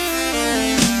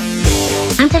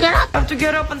Time to get up. Have to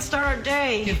get up and start our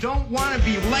day. You don't want to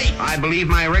be late. I believe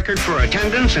my record for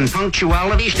attendance and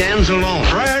punctuality stands alone.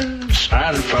 Friends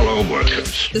and fellow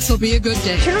workers. This will be a good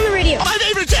day. Turn on the radio. My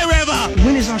favorite day ever.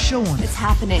 When is our show on? It's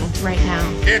happening right now.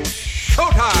 It's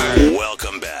showtime.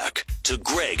 Welcome back to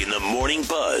Greg in the Morning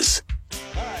Buzz.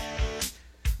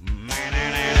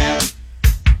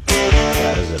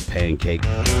 That is a pancake.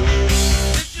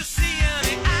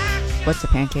 What's a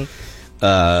pancake?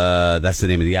 That's the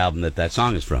name of the album that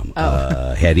song is from.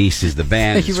 Head East is the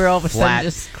band. You were all of a sudden Flat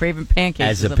just craving pancakes.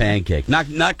 as a pancake.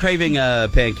 Not craving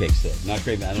pancakes though. Not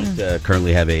craving. I don't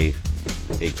currently have a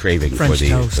craving French for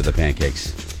toast. the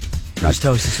pancakes. French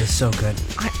toast is just so good.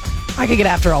 I could get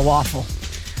after a waffle.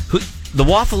 The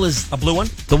waffle is A blue one?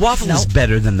 the waffle is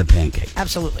better than the pancake.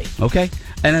 Absolutely. Okay,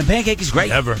 and the pancake is great.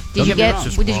 Never. Did you Don't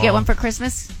get? Did you get one for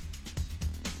Christmas?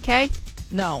 Okay.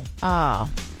 No. Oh.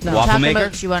 No. Waffle Talking maker?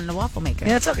 about she wanted a waffle maker.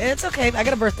 Yeah, it's okay. It's okay. I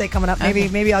got a birthday coming up.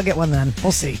 Maybe I'll get one then.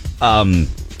 We'll see. The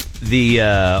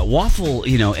waffle,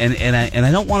 and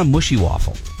I don't want a mushy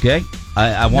waffle. Okay,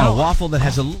 I want a waffle that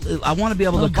has I want to be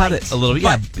able to cut bite. it a little.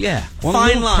 But Yeah. Want a fine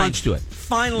little line. crunch to it.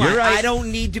 Fine line. You're right. I don't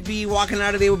need to be walking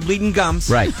out of there with bleeding gums.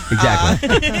 Right. Exactly.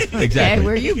 Okay, Exactly.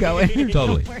 where are you going?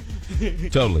 Totally.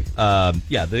 Totally.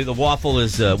 The waffle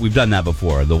is. We've done that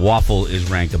before. The waffle is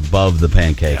ranked above the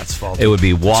pancake. That's faulty. It would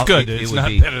be It's waffle. good. It's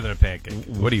not better than a pancake.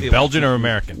 What are you, Belgian or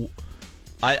American?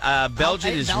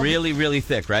 Belgian is really, really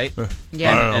thick, right?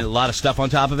 Yeah. And a lot of stuff on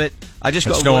top of it. I just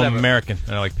It's go no whatever. American,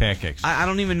 and I like pancakes. I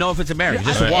don't even know if it's American.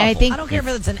 Just I- a waffle. I think I don't care if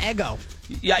it's an Eggo.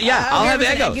 Yeah. I'll have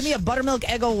Eggos. Give me a buttermilk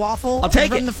Eggo waffle. I'll take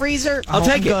from it. the freezer. I'll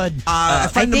take it. Good. A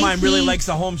friend of think mine really he- likes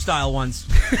the home style ones.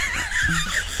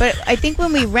 But I think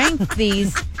when we ranked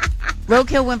these,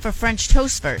 Roadkill went for French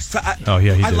toast first. Oh,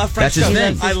 yeah, he I did. love French That's his toast.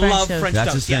 thing. I French love toast. French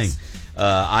That's toast. his thing. Yes.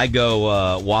 I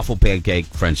go waffle, pancake,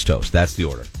 French toast. That's the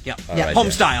order. Yep. right Home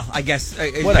there. style, I guess.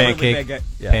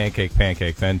 Pancake,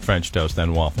 pancake, then French toast,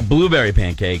 then waffle. Blueberry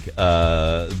pancake,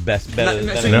 better.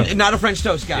 Not a French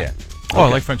toast guy. Yeah. Oh, I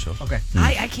like French toast. Okay.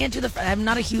 I can't do the. I'm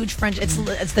not a huge French. It's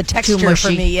the texture mushy.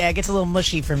 for me. Yeah, it gets a little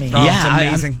mushy for me. Oh, Yeah, it's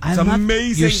amazing. I'm It's not-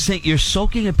 amazing. You're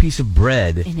soaking a piece of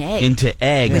bread An egg. into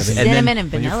eggs, With and cinnamon then,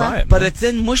 and When you vanilla. fry it. but it's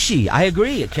then mushy. I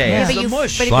agree. Okay, Yeah, it's but the you,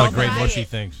 mush. but if A lot you of great fry mushy it-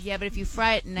 things. Yeah, but if you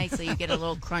fry it nicely, you get a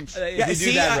little crunch. Yeah, you see,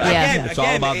 do that right. again, It's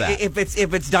all about that. If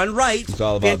it's done right, It's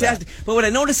all about fantastic. But what I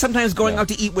noticed sometimes going out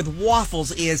to eat with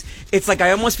waffles is it's like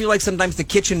I almost feel like sometimes the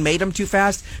kitchen made them too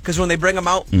fast because when they bring them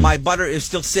out, my butter is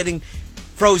still sitting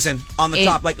frozen on the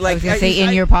top. Like I was gonna say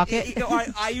in your pocket?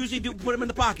 I usually do put them in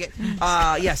the pocket.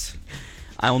 Yes.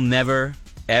 I will never,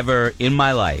 ever in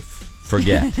my life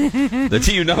forget.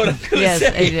 You know what I'm going to Yes,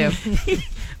 say? I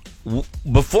do.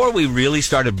 Before we really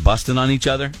started busting on each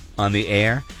other on the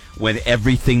air, when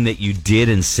everything that you did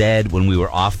and said when we were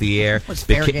off the air Was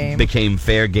fair game. became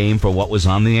fair game for what was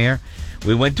on the air,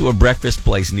 we went to a breakfast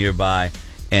place nearby,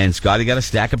 and Scotty got a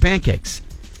stack of pancakes.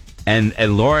 And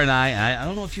Laura and I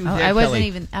don't know if you were there, I wasn't Kelly.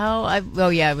 even.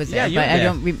 Yeah, I was there. you but were I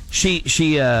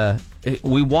there. don't.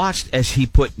 We watched as he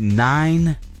put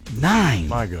nine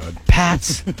My God.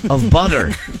 pats of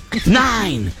butter,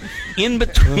 9 in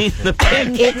between the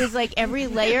pancakes. It was like every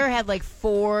layer had like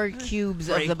 4 cubes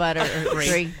of the butter. Or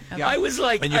 3. Okay. I was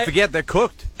like, And you forget they're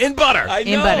cooked in butter. I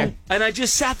In know. butter. And I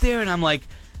just sat there and I'm like,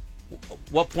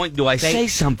 what point do I say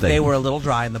something? They were a little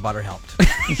dry and the butter helped.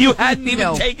 You hadn't even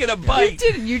No. taken a You bite.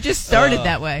 didn't. You just started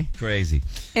that way. Crazy.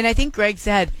 And I think Greg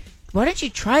said, "Why don't you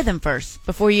try them first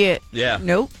before you?" Yeah.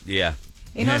 Nope. Yeah.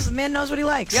 He knows the man knows what he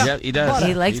likes. Yeah, he does.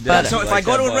 He likes does. butter. So He if I likes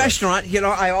go that to a butter. restaurant,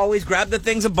 I always grab the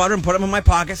things of butter and put them in my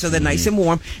pocket so they're nice and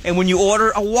warm. And when you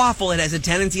order a waffle, it has a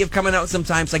tendency of coming out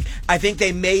sometimes. Like I think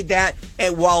they made that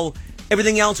while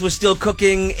everything else was still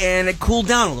cooking and it cooled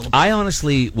down a little bit. I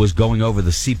honestly was going over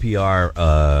the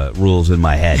CPR rules in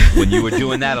my head when you were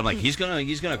doing that. I'm like, he's gonna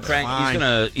crank,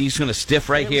 Fine. he's gonna stiff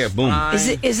right here. Boom. fine.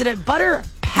 Is it a butter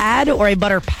pad or a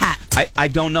butter pat? I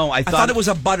don't know. I thought it was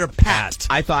a butter pat.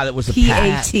 I thought it was a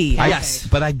P-A-T. pat. Yes.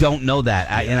 But I don't know that,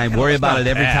 and I worry about it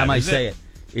every pat, time I is say it?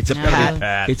 it. It's a No.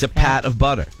 pat. It's a pat of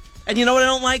butter. And you know what I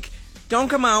don't like? Don't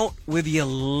come out with your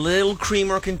little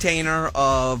creamer container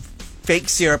of fake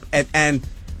syrup and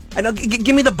I know,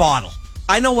 give me the bottle.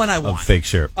 I know what I want. Of fake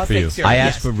syrup Of for fake you. syrup, I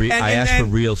yes. asked for And- for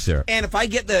real syrup. And if I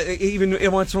get even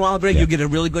once in a while, Greg, Yeah. you get a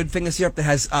really good finger syrup that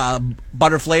has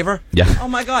butter flavor. Yeah. Oh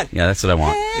my God. Yeah, that's what I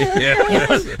want.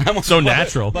 Yeah. So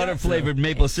natural. Butter flavored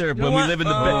maple syrup. know When we what? live in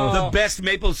Oh. the best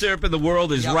maple syrup in the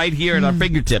world is right here at our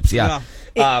fingertips. Yeah.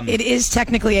 It is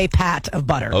technically a pat of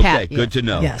butter. Okay, Pat, good to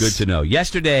know. Yes. Good to know.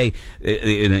 Yesterday,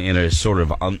 in a sort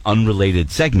of unrelated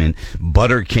segment,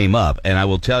 butter came up, and I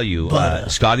will tell you,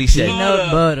 Scotty said,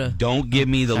 Peanut butter. "Don't give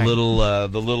me the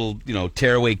little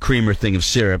tearaway creamer thing of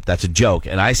syrup. That's a joke."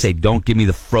 And I say, "Don't give me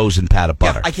the frozen pat of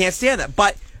butter." Yeah, I can't stand that.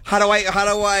 But how do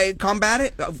I combat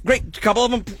it? Great, a couple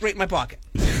of them right in my pocket.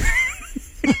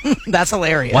 That's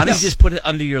hilarious. Why don't you just put it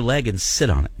under your leg and sit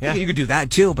on it? Yeah, you could do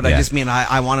that too. But I Yeah. just mean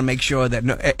I want to make sure that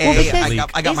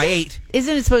I got my 8.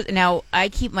 Isn't it supposed? Now I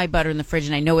keep my butter in the fridge,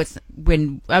 and I know it's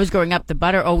when I was growing up, the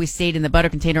butter always stayed in the butter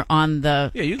container on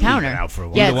the Yeah, you can counter. leave it out for a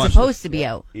while. Yeah, Either it's one. supposed to be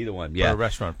out. Either one, Or yeah. a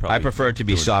restaurant probably. I prefer it to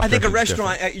be do it. softer. I think a It's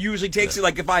restaurant usually takes it.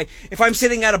 Like if I'm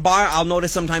sitting at a bar, I'll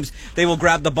notice sometimes they will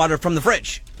grab the butter from the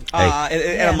fridge, and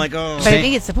I'm like, oh. But I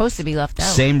think it's supposed to be left out.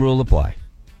 Same rule apply.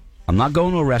 I'm not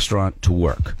going to a restaurant to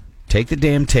work. Take the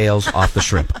damn tails off the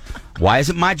shrimp. Why is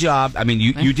it my job? I mean,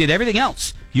 you did everything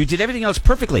else. You did everything else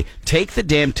perfectly. Take the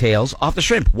damn tails off the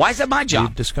shrimp. Why is that my We've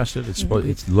job? discussed it.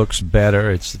 It looks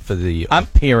better. It's for the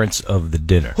appearance of the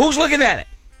dinner. Who's looking at it?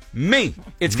 Me.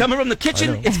 It's coming from the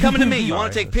kitchen. It's coming to me. You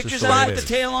want to Sorry, take that's pictures just the way of it it with is.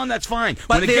 the tail on? That's fine.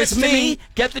 But When it gets there's to me, me.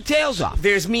 get the tails off.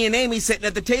 There's me and Amy sitting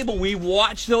at the table. We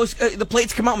watch those the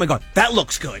plates come out, and we go, "That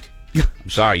looks good." I'm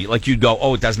sorry. Like you'd go,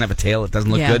 oh, it doesn't have a tail. It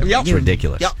doesn't look Yeah. good. Yep. It's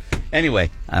ridiculous. Yep. Anyway,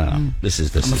 I don't know. This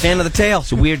is I'm a fan of the tail.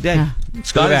 It's a weird day. Look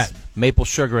Scott, at that. Maple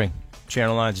sugaring.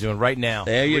 Channel 9's doing right now.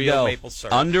 there you Real go. maple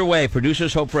syrup. Underway.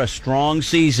 Producers hope for a strong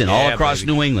season all Yeah, across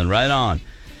baby. New England. Right on.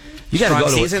 You got to Strong go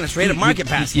to season, it's rated market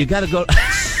basket. You got to go.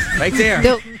 Right there.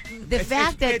 The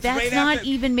fact that it's that's right not after-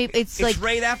 even maybe it's like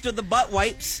right after the butt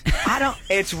wipes. I don't.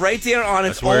 It's right there on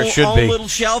its That's where it own, should own be. little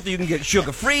shelf. You can get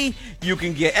sugar free. You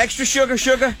can get extra sugar.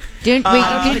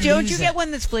 don't you get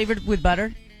one that's flavored with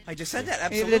butter? I just said that.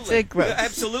 Maybe Absolutely. that's like gross.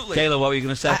 Absolutely. Kayla, what were you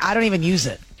going to say? I don't even use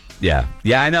it. Yeah,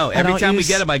 I know. Every don't time we use-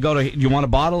 get them, I go to. You want a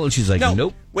bottle? And she's like, No.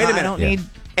 nope. Wait a I minute. don't Yeah. need.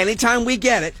 Anytime we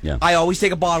get it, Yeah. I always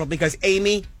take a bottle because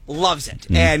Amy loves it,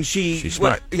 and She's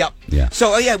smart. Yep. Yeah.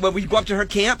 So when we go up to her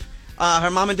camp, her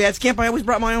mom and dad's camp, I always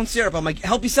brought my own syrup. I'm like,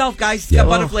 help yourself, guys. It's Yeah. got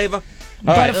butter flavor.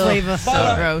 Butter flavor.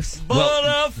 So gross.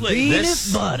 Butter flavor.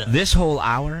 This, butter. this whole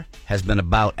hour has been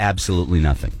about absolutely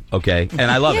nothing. Okay, and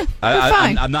I love it. we're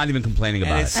fine. I'm not even complaining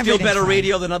And about it's it. still better fine.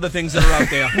 radio than other things that are out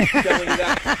there. I'm telling you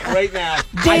that right now.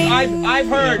 I've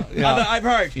heard. I've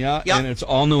heard. Yeah, Yep. and it's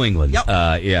all New England.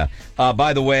 Yep. Yeah.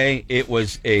 By the way, it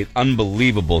was an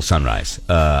unbelievable sunrise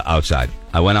outside.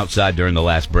 I went outside during the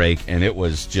last break, and it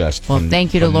was just Well,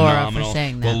 thank you to Laura for phenomenal.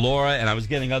 saying that. Well, Laura, and I was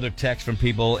getting other texts from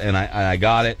people, and I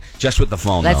got it just with the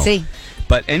phone. Let's though. see.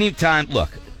 But anytime, look,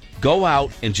 go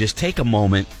out and just take a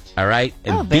moment, all right,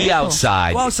 and Oh, very be cool.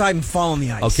 outside. Go outside and fall on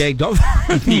the ice. Okay, don't fall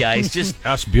on the ice. Just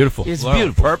That's beautiful. it's Little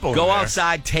beautiful. Purple. Go in there.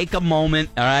 outside, take a moment.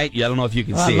 All right. Yeah, I don't know if you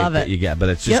can Oh, I see love but it. you get, but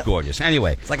it's just Yep. gorgeous.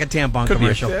 Anyway, It's like a tampon Could be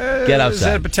commercial. Get Is that a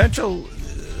outside. potential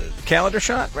calendar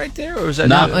shot right there, or is that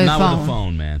not with the with the phone.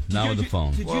 phone, man. Not with the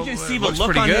phone. Did you just see it the looks look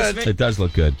pretty on good. his face? It does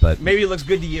look good, but Maybe it looks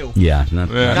good to you. yeah, not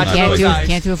Not Can't those do guys.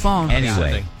 can't do a phone.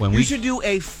 Anyway, when You we should do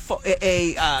a Phone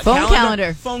calendar.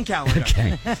 calendar. Phone calendar.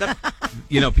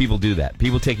 okay, people do that.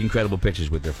 People take incredible pictures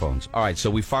with their phones. All right, so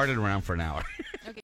we farted around for an hour.